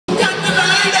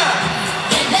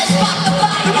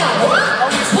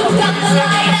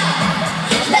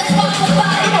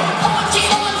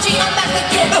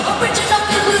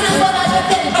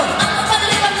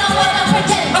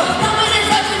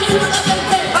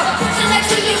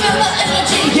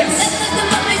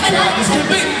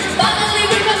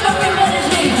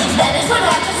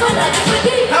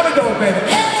How we going, baby?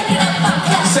 Hey, get off my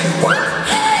class. Say what?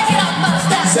 Hey, get off my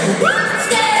staff. Say what?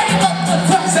 Stay up the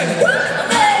front. Say what?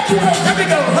 Make you wait. Here we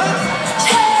go, huh?